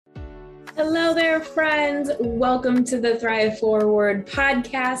Hello there, friends. Welcome to the Thrive Forward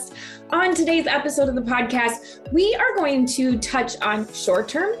podcast. On today's episode of the podcast, we are going to touch on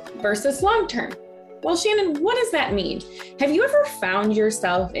short-term versus long-term. Well, Shannon, what does that mean? Have you ever found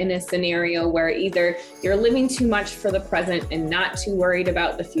yourself in a scenario where either you're living too much for the present and not too worried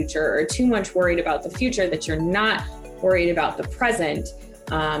about the future, or too much worried about the future that you're not worried about the present?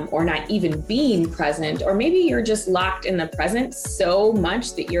 Or not even being present, or maybe you're just locked in the present so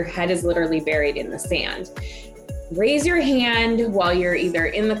much that your head is literally buried in the sand. Raise your hand while you're either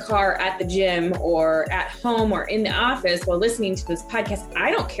in the car, at the gym, or at home, or in the office while listening to this podcast.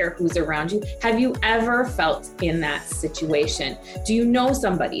 I don't care who's around you. Have you ever felt in that situation? Do you know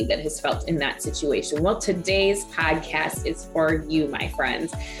somebody that has felt in that situation? Well, today's podcast is for you, my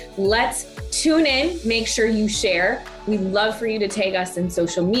friends. Let's tune in. Make sure you share. We'd love for you to tag us in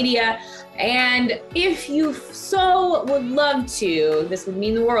social media. And if you so would love to, this would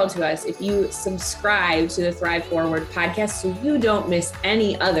mean the world to us if you subscribe to the Thrive Forward podcast so you don't miss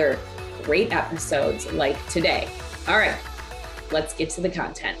any other great episodes like today. All right, let's get to the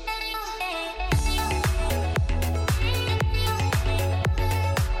content.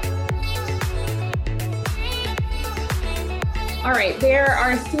 All right, there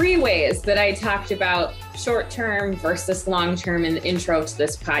are three ways that I talked about short-term versus long-term in the intro to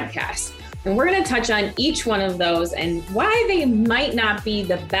this podcast. And we're going to touch on each one of those and why they might not be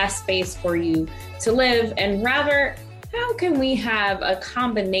the best space for you to live, and rather, how can we have a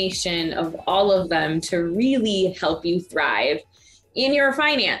combination of all of them to really help you thrive in your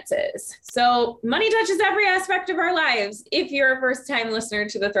finances? So money touches every aspect of our lives. If you're a first-time listener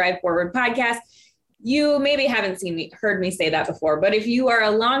to the Thrive Forward podcast, you maybe haven't heard me say that before, but if you are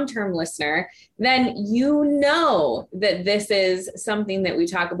a long-term listener, then you know that this is something that we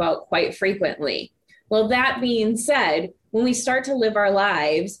talk about quite frequently. Well, that being said, when we start to live our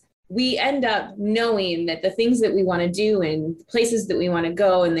lives, we end up knowing that the things that we want to do and places that we want to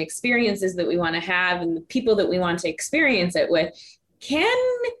go and the experiences that we want to have and the people that we want to experience it with can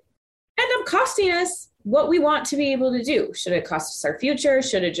end up costing us what we want to be able to do. Should it cost us our future?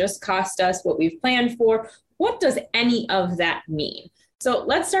 Should it just cost us what we've planned for? What does any of that mean? So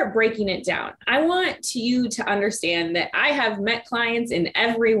let's start breaking it down. I want you to understand that I have met clients in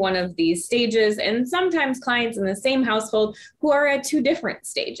every one of these stages, and sometimes clients in the same household who are at two different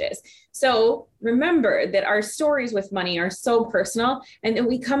stages. So remember that our stories with money are so personal and that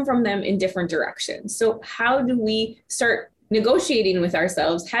we come from them in different directions. So how do we start negotiating with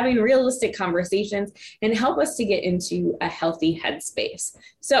ourselves, having realistic conversations, and help us to get into a healthy headspace?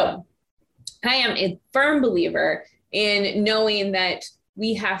 So I am a firm believer in knowing that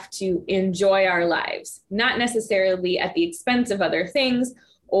we have to enjoy our lives, not necessarily at the expense of other things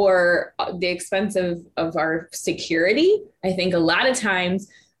or the expense of our security. I think a lot of times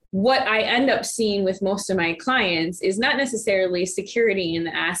what I end up seeing with most of my clients is not necessarily security in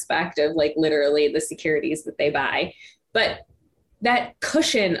the aspect of like literally the securities that they buy, but that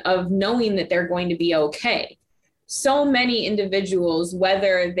cushion of knowing that they're going to be okay. So many individuals,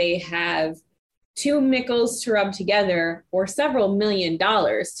 whether they have two nickels to rub together or several $1 million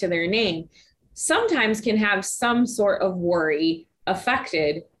to their name, sometimes can have some sort of worry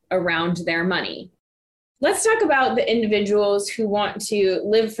affected around their money. Let's talk about the individuals who want to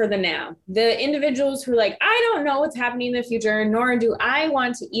live for the now. The individuals who are like, I don't know what's happening in the future, nor do I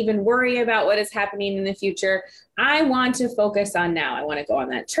want to even worry about what is happening in the future. I want to focus on now. I want to go on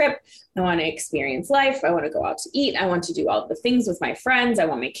that trip. I want to experience life. I want to go out to eat. I want to do all the things with my friends. I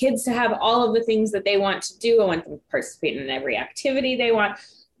want my kids to have all of the things that they want to do. I want them to participate in every activity they want.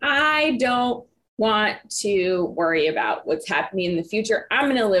 I don't want to worry about what's happening in the future. I'm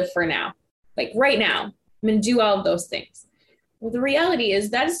going to live for now, like right now. I'm going to do all of those things. Well, the reality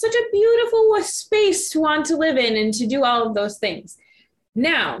is that is such a beautiful space to want to live in and to do all of those things.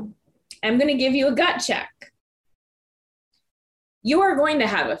 Now, I'm going to give you a gut check. You are going to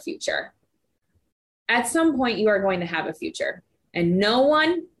have a future. At some point, you are going to have a future, and no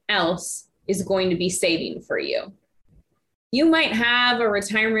one else is going to be saving for you. You might have a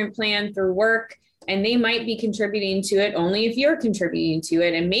retirement plan through work, and they might be contributing to it only if you're contributing to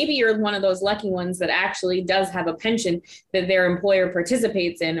it. And maybe you're one of those lucky ones that actually does have a pension that their employer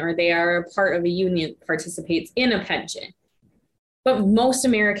participates in, or they are a part of a union participates in a pension. But most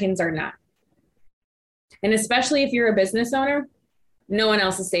Americans are not. And especially if you're a business owner, no one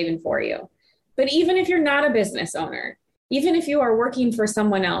else is saving for you. But even if you're not a business owner, even if you are working for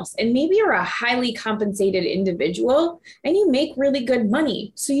someone else, and maybe you're a highly compensated individual and you make really good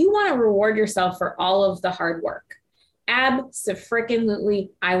money, so you want to reward yourself for all of the hard work.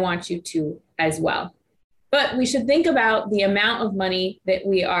 Abso-freaking-lutely, I want you to as well. But we should think about the amount of money that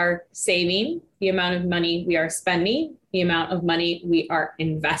we are saving, the amount of money we are spending, the amount of money we are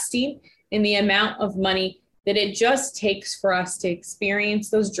investing, and the amount of money that it just takes for us to experience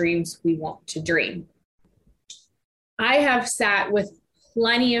those dreams we want to dream. I have sat with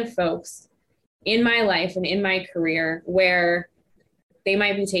plenty of folks in my life and in my career where they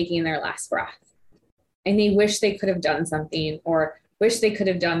might be taking their last breath and they wish they could have done something or wish they could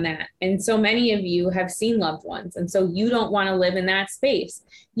have done that. And so many of you have seen loved ones. And so you don't want to live in that space.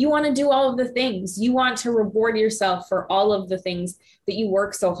 You want to do all of the things. You want to reward yourself for all of the things that you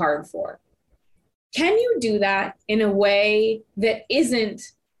work so hard for. Can you do that in a way that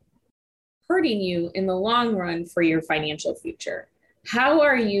isn't hurting you in the long run for your financial future? How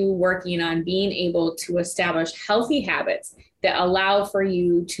are you working on being able to establish healthy habits that allow for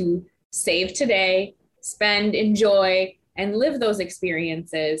you to save today, spend, enjoy, and live those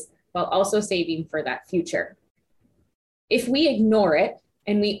experiences while also saving for that future? If we ignore it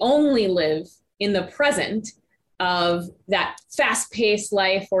and we only live in the present of that fast-paced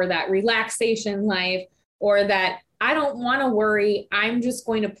life or that relaxation life or that I don't want to worry, I'm just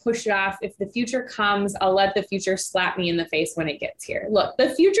going to push it off. If the future comes, I'll let the future slap me in the face when it gets here. Look,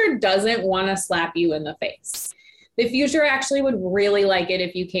 the future doesn't want to slap you in the face. The future actually would really like it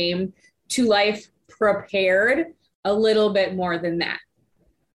if you came to life prepared a little bit more than that.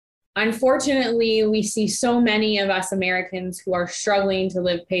 Unfortunately, we see so many of us Americans who are struggling to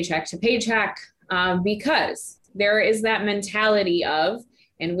live paycheck to paycheck because there is that mentality of,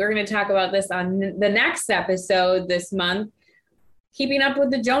 and we're going to talk about this on the next episode this month, keeping up with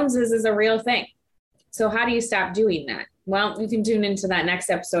the Joneses is a real thing. So how do you stop doing that? Well, you can tune into that next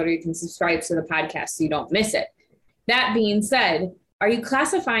episode or you can subscribe to the podcast so you don't miss it. That being said, are you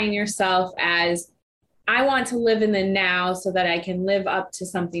classifying yourself as, I want to live in the now so that I can live up to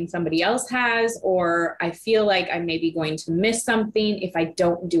something somebody else has, or I feel like I'm maybe going to miss something if I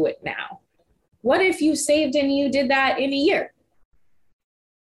don't do it now? What if you saved and you did that in a year?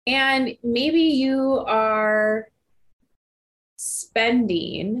 And maybe you are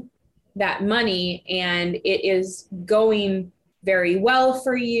spending that money and it is going very well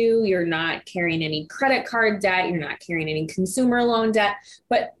for you. You're not carrying any credit card debt. You're not carrying any consumer loan debt.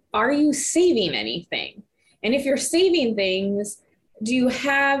 But are you saving anything? And if you're saving things, do you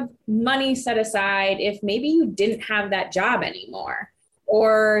have money set aside if maybe you didn't have that job anymore?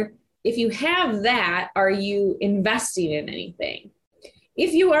 Or if you have that, are you investing in anything?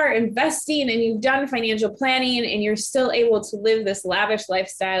 If you are investing and you've done financial planning and you're still able to live this lavish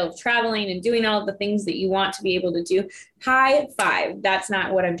lifestyle of traveling and doing all the things that you want to be able to do, high five. That's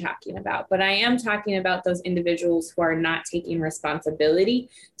not what I'm talking about. But I am talking about those individuals who are not taking responsibility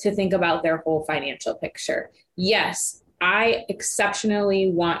to think about their whole financial picture. Yes, I exceptionally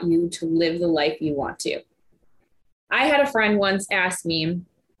want you to live the life you want to. I had a friend once ask me,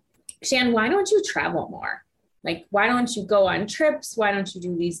 Shan, why don't you travel more? Like, why don't you go on trips? Why don't you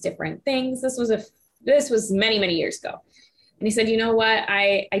do these different things? This was many, many years ago. And he said, you know what?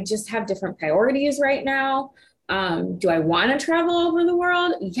 I just have different priorities right now. Do I want to travel over the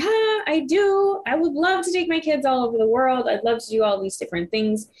world? Yeah, I do. I would love to take my kids all over the world. I'd love to do all these different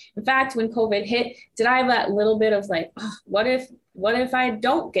things. In fact, when COVID hit, did I have that little bit of like, oh, what if I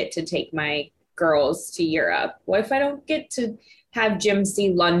don't get to take my girls to Europe? What if I don't get to have Jim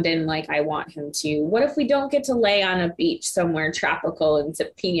see London like I want him to? What if we don't get to lay on a beach somewhere tropical and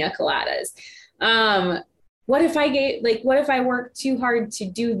sip pina coladas? What if I work too hard to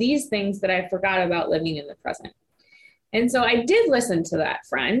do these things that I forgot about living in the present? And so I did listen to that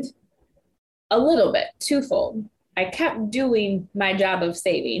friend a little bit, twofold. I kept doing my job of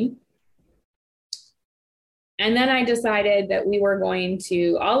saving. And then I decided that we were going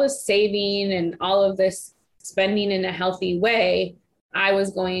to, all this saving and all of this spending in a healthy way, I was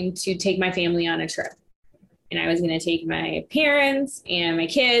going to take my family on a trip. And I was going to take my parents and my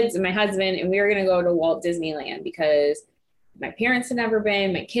kids and my husband, and we were going to go to Walt Disneyland because my parents had never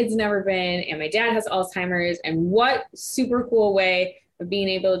been, my kids had never been, and my dad has Alzheimer's. And what super cool way of being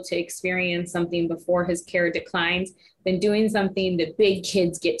able to experience something before his care declines than doing something that big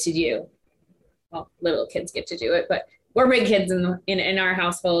kids get to do. Well, little kids get to do it, but we're big kids in our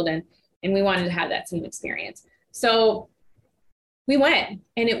household, and we wanted to have that same experience. So we went,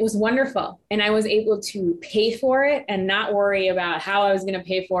 and it was wonderful. And I was able to pay for it and not worry about how I was going to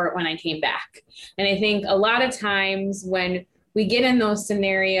pay for it when I came back. And I think a lot of times when we get in those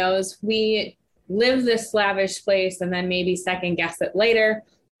scenarios, we live this lavish place and then maybe second guess it later,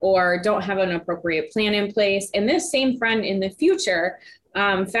 or don't have an appropriate plan in place. And this same friend in the future,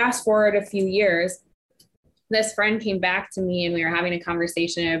 fast forward a few years, this friend came back to me and we were having a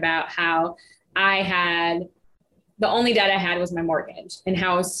conversation about how the only debt I had was my mortgage, and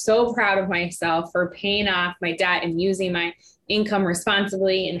how I was so proud of myself for paying off my debt and using my income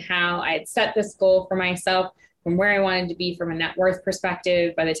responsibly, and how I had set this goal for myself from where I wanted to be from a net worth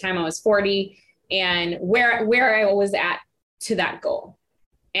perspective by the time I was 40, and where I was at to that goal,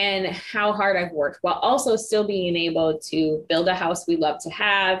 and how hard I've worked while also still being able to build a house we love to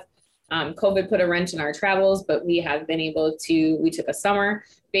have. COVID put a wrench in our travels, but we have been able to, we took a summer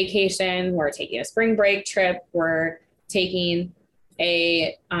vacation, we're taking a spring break trip, we're taking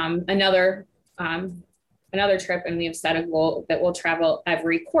another trip, and we have set a goal that we'll travel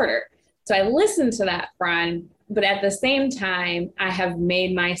every quarter. So I listened to that friend, but at the same time, I have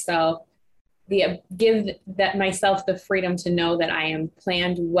made myself myself the freedom to know that I am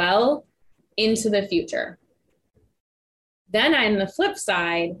planned well into the future. Then on the flip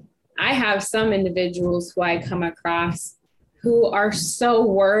side, I have some individuals who I come across who are so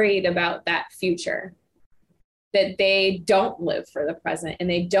worried about that future that they don't live for the present and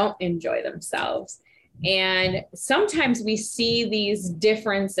they don't enjoy themselves. And sometimes we see these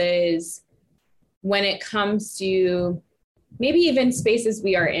differences when it comes to maybe even spaces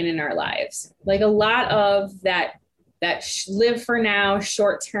we are in our lives. Like a lot of that live for now,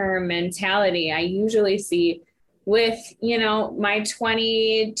 short-term mentality, I usually see with, my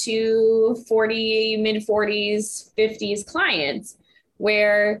 20 to 40, mid 40s, 50s clients,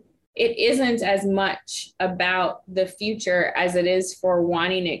 where it isn't as much about the future as it is for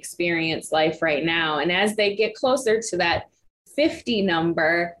wanting to experience life right now. And as they get closer to that 50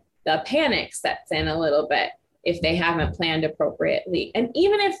 number, the panic sets in a little bit if they haven't planned appropriately. And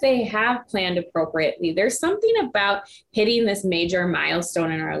even if they have planned appropriately, there's something about hitting this major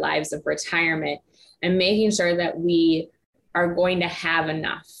milestone in our lives of retirement and making sure that we are going to have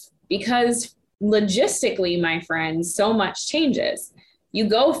enough. Because logistically, my friends, so much changes. You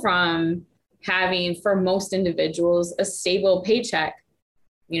go from having, for most individuals, a stable paycheck,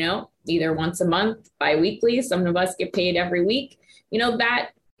 either once a month, biweekly. Some of us get paid every week.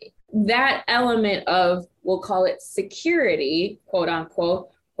 That element of, we'll call it security, quote unquote,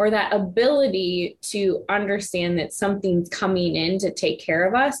 or that ability to understand that something's coming in to take care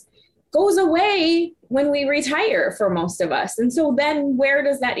of us, goes away when we retire for most of us. And so then where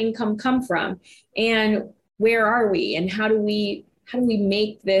does that income come from? And where are we? And how do we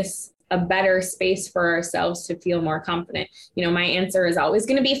make this a better space for ourselves to feel more confident? My answer is always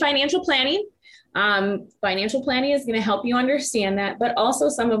going to be financial planning. Financial planning is going to help you understand that, but also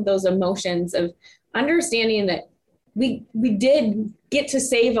some of those emotions of understanding that we did get to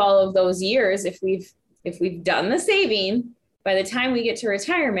save all of those years. If we've done the saving, by the time we get to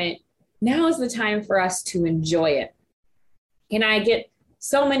retirement, now is the time for us to enjoy it. And I get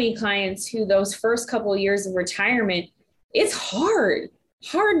so many clients who those first couple of years of retirement, it's hard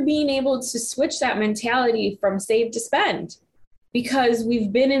being able to switch that mentality from save to spend, because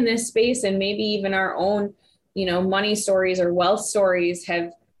we've been in this space, and maybe even our own, money stories or wealth stories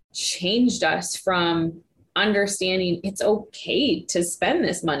have changed us from understanding it's okay to spend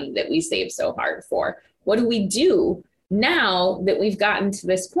this money that we saved so hard for. What do we do now that we've gotten to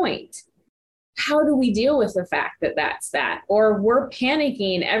this point? How do we deal with the fact that that's that? Or we're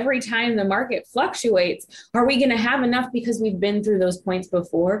panicking every time the market fluctuates. Are we going to have enough because we've been through those points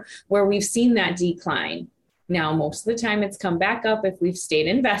before where we've seen that decline? Now, most of the time it's come back up if we've stayed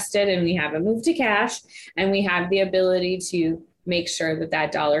invested and we haven't moved to cash, and we have the ability to make sure that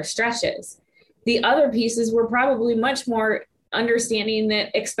that dollar stretches. The other pieces, we're probably much more understanding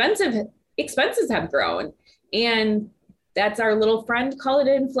that expenses have grown, and that's our little friend, call it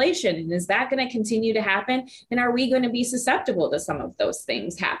inflation. And is that going to continue to happen? And are we going to be susceptible to some of those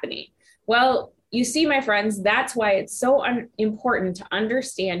things happening? Well, you see, my friends, that's why it's so important to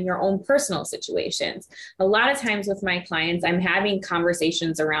understand your own personal situations. A lot of times with my clients, I'm having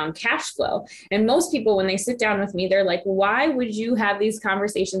conversations around cash flow. And most people, when they sit down with me, they're like, why would you have these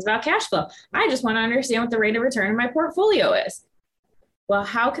conversations about cash flow? I just want to understand what the rate of return in my portfolio is. Well,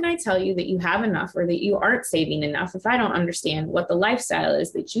 how can I tell you that you have enough or that you aren't saving enough if I don't understand what the lifestyle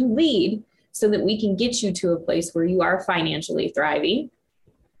is that you lead, so that we can get you to a place where you are financially thriving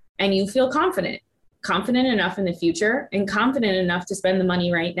and you feel confident enough in the future and confident enough to spend the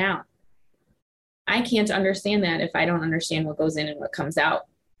money right now? I can't understand that if I don't understand what goes in and what comes out.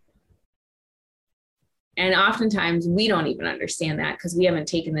 And oftentimes we don't even understand that because we haven't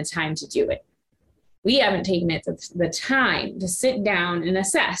taken the time to do it. We haven't taken the time to sit down and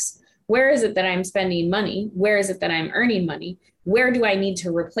assess, where is it that I'm spending money? Where is it that I'm earning money? Where do I need to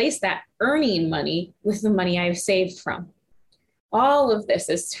replace that earning money with the money I've saved from? All of this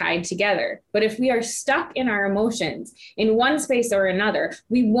is tied together. But if we are stuck in our emotions in one space or another,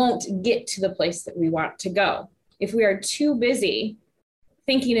 we won't get to the place that we want to go. If we are too busy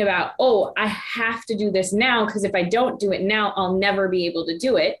thinking about, oh, I have to do this now, because if I don't do it now, I'll never be able to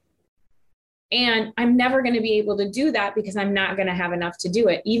do it. And I'm never going to be able to do that because I'm not going to have enough to do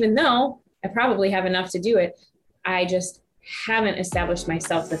it. Even though I probably have enough to do it, I just haven't established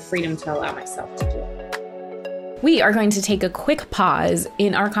myself the freedom to allow myself to do it. We are going to take a quick pause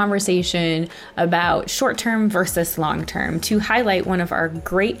in our conversation about short-term versus long-term to highlight one of our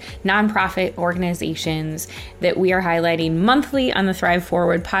great nonprofit organizations that we are highlighting monthly on the Thrive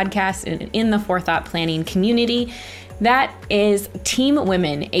Forward podcast and in the Forethought Planning community. That is Team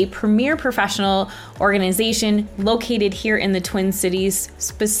Women, a premier professional organization located here in the Twin Cities,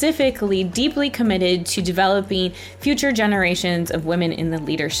 specifically deeply committed to developing future generations of women in the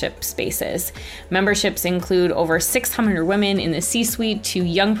leadership spaces. Memberships include over 600 women in the C-suite to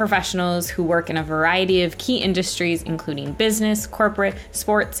young professionals who work in a variety of key industries, including business, corporate,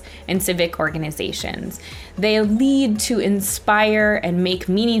 sports, and civic organizations. They lead to inspire and make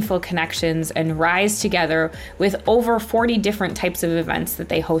meaningful connections and rise together with over 40 different types of events that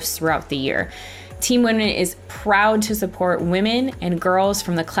they host throughout the year. Team Women is proud to support women and girls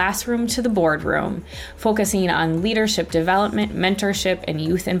from the classroom to the boardroom, focusing on leadership development, mentorship, and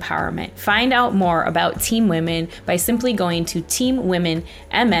youth empowerment. Find out more about Team Women by simply going to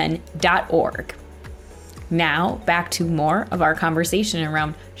teamwomenmn.org. Now, back to more of our conversation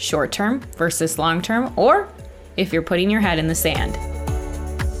around short-term versus long-term, or if you're putting your head in the sand.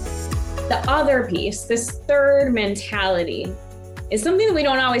 The other piece, this third mentality, is something that we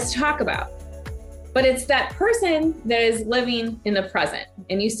don't always talk about, but it's that person that is living in the present.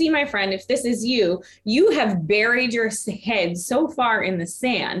 And you see, my friend, if this is you, you have buried your head so far in the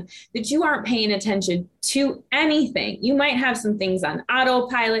sand that you aren't paying attention to anything. You might have some things on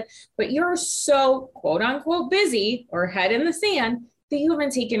autopilot, but you're so quote unquote busy or head in the sand that you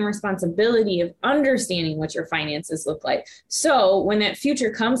haven't taken responsibility of understanding what your finances look like. So when that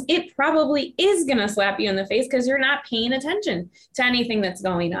future comes, it probably is going to slap you in the face because you're not paying attention to anything that's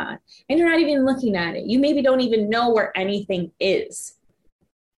going on. And you're not even looking at it. You maybe don't even know where anything is.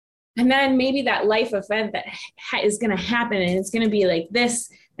 And then maybe that life event that is going to happen, and it's going to be like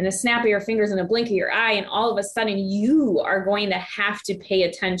this, and a snap of your fingers and a blink of your eye, and all of a sudden you are going to have to pay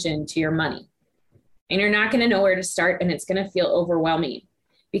attention to your money. And you're not going to know where to start, and it's going to feel overwhelming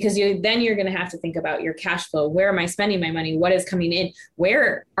because you're going to have to think about your cash flow. Where am I spending my money? What is coming in?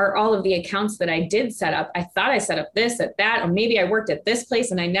 Where are all of the accounts that I did set up? I thought I set up this, at that, or maybe I worked at this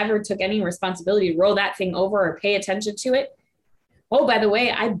place and I never took any responsibility to roll that thing over or pay attention to it. Oh, by the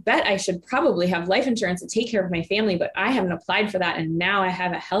way, I bet I should probably have life insurance to take care of my family, but I haven't applied for that, and now I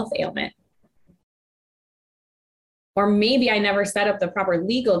have a health ailment. Or maybe I never set up the proper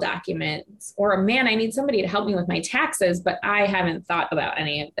legal documents, or man, I need somebody to help me with my taxes, but I haven't thought about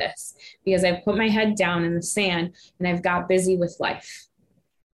any of this because I've put my head down in the sand and I've got busy with life.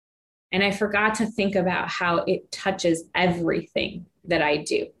 And I forgot to think about how it touches everything that I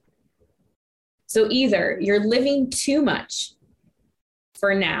do. So either you're living too much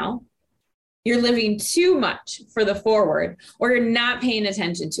for now, you're living too much for the forward, or you're not paying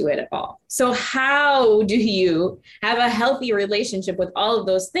attention to it at all. So how do you have a healthy relationship with all of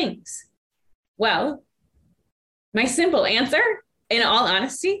those things? Well, my simple answer, in all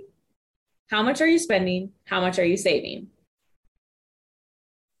honesty, how much are you spending? How much are you saving?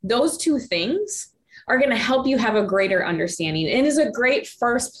 Those two things are going to help you have a greater understanding. It is a great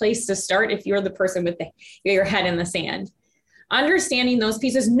first place to start if you're the person with your head in the sand. Understanding those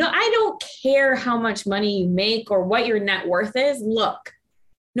pieces. No, I don't care how much money you make or what your net worth is. Look,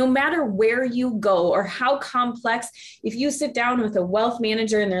 no matter where you go or how complex, if you sit down with a wealth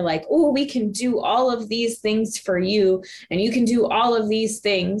manager and they're like, oh, we can do all of these things for you and you can do all of these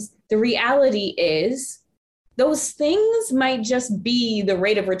things, the reality is those things might just be the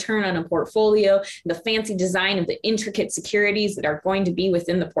rate of return on a portfolio, the fancy design of the intricate securities that are going to be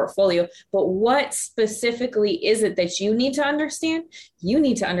within the portfolio. But what specifically is it that you need to understand? You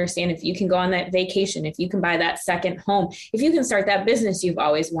need to understand if you can go on that vacation, if you can buy that second home, if you can start that business you've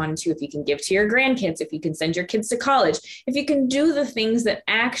always wanted to, if you can give to your grandkids, if you can send your kids to college, if you can do the things that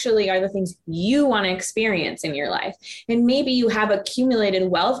actually are the things you want to experience in your life. And maybe you have accumulated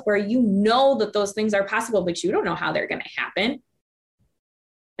wealth where you know that those things are possible, but you don't know how they're going to happen.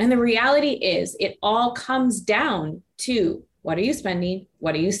 And the reality is it all comes down to what are you spending?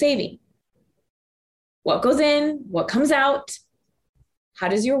 What are you saving? What goes in? What comes out? How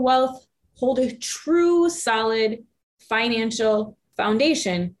does your wealth hold a true, solid financial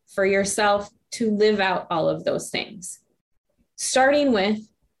foundation for yourself to live out all of those things? starting with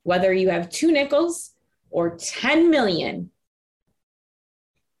whether you have 2 nickels or 10 million.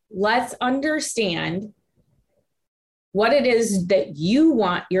 Let's understand what it is that you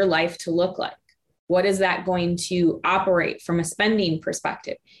want your life to look like. What is that going to operate from a spending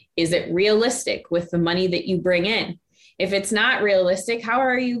perspective? Is it realistic with the money that you bring in? If it's not realistic, how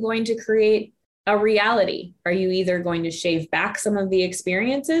are you going to create a reality? Are you either going to shave back some of the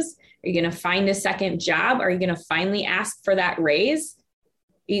experiences? Are you going to find a second job? Are you going to finally ask for that raise?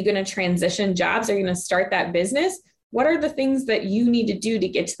 Are you going to transition jobs? Are you going to start that business? What are the things that you need to do to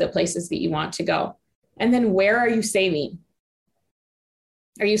get to the places that you want to go? And then where are you saving?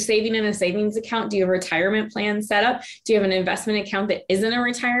 Are you saving in a savings account? Do you have a retirement plan set up? Do you have an investment account that isn't a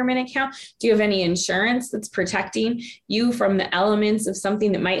retirement account? Do you have any insurance that's protecting you from the elements of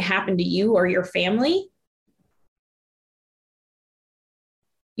something that might happen to you or your family?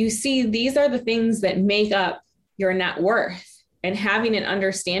 You see, these are the things that make up your net worth, and having an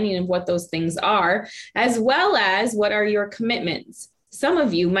understanding of what those things are, as well as what are your commitments. Some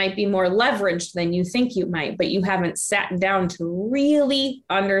of you might be more leveraged than you think you might, but you haven't sat down to really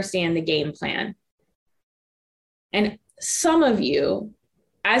understand the game plan. And some of you,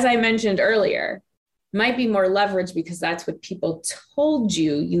 as I mentioned earlier, might be more leveraged because that's what people told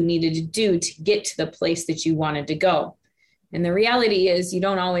you you needed to do to get to the place that you wanted to go. And the reality is you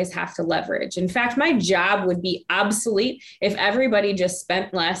don't always have to leverage. In fact, my job would be obsolete if everybody just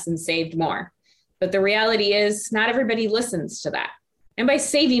spent less and saved more. But the reality is not everybody listens to that. And by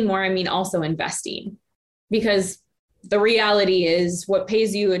saving more, I mean also investing, because the reality is what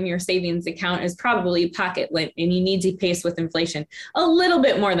pays you in your savings account is probably pocket lint, and you need to pace with inflation a little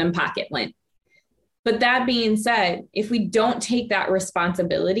bit more than pocket lint. But that being said, if we don't take that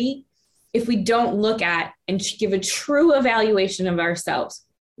responsibility, if we don't look at and give a true evaluation of ourselves,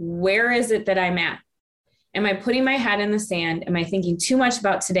 where is it that I'm at? Am I putting my head in the sand? Am I thinking too much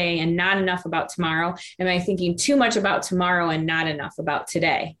about today and not enough about tomorrow? Am I thinking too much about tomorrow and not enough about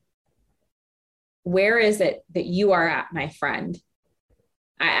today? Where is it that you are at, my friend?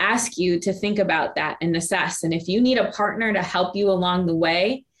 I ask you to think about that and assess. And if you need a partner to help you along the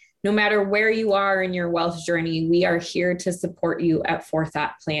way, no matter where you are in your wealth journey, we are here to support you at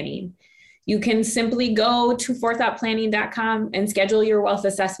Forethought Planning. You can simply go to forethoughtplanning.com and schedule your wealth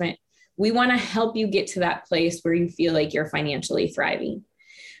assessment. We want to help you get to that place where you feel like you're financially thriving.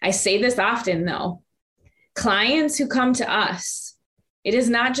 I say this often, though. Clients who come to us, it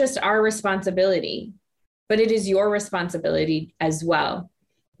is not just our responsibility, but it is your responsibility as well.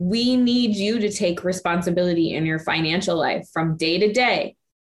 We need you to take responsibility in your financial life from day to day.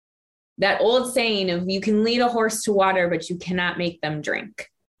 That old saying of you can lead a horse to water, but you cannot make them drink.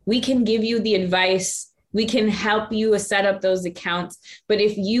 We can give you the advice. We can help you set up those accounts. But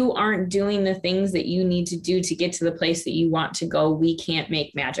if you aren't doing the things that you need to do to get to the place that you want to go, we can't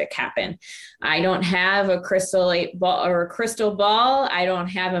make magic happen. I don't have a crystal 8 ball or a crystal ball. I don't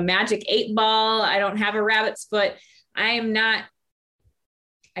have a magic 8 ball. I don't have a rabbit's foot. I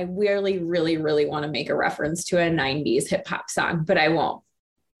really, really, really want to make a reference to a 90s hip hop song, but I won't.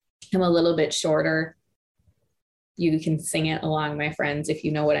 I'm a little bit shorter. You can sing it along, my friends, if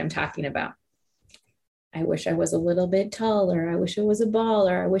you know what I'm talking about. I wish I was a little bit taller. I wish it was a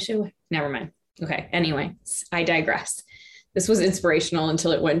baller. I wish it was, never mind. Okay. Anyway, I digress. This was inspirational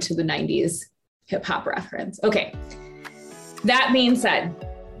until it went to the 90s hip hop reference. Okay. That being said,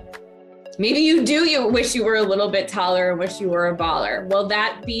 maybe you wish you were a little bit taller and wish you were a baller. Well,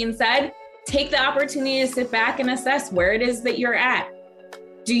 that being said, take the opportunity to sit back and assess where it is that you're at.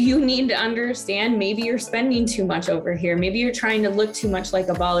 Do you need to understand maybe you're spending too much over here? Maybe you're trying to look too much like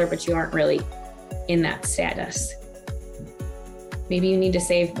a baller, but you aren't really in that status. Maybe you need to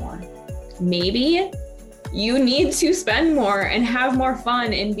save more. Maybe you need to spend more and have more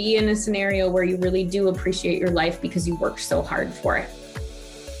fun and be in a scenario where you really do appreciate your life because you worked so hard for it.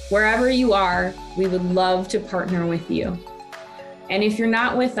 Wherever you are, we would love to partner with you. And if you're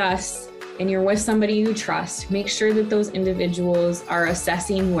not with us and you're with somebody you trust, make sure that those individuals are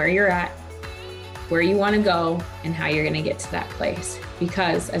assessing where you're at, where you want to go, and how you're going to get to that place.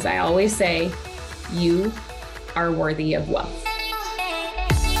 Because as I always say, you are worthy of wealth.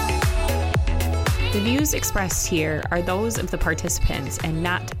 The views expressed here are those of the participants and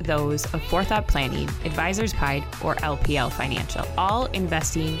not those of Forethought Planning, Advisors Pride, or LPL Financial. All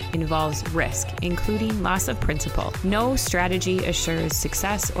investing involves risk, including loss of principal. No strategy assures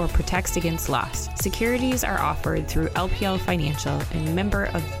success or protects against loss. Securities are offered through LPL Financial and member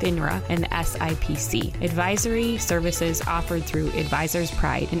of FINRA and the SIPC. Advisory services offered through Advisors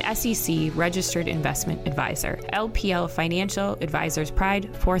Pride, an SEC registered investment advisor. LPL Financial, Advisors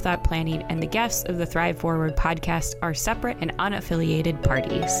Pride, Forethought Planning, and the guests of the Thrive Forward podcast are separate and unaffiliated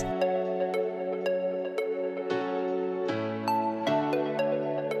parties.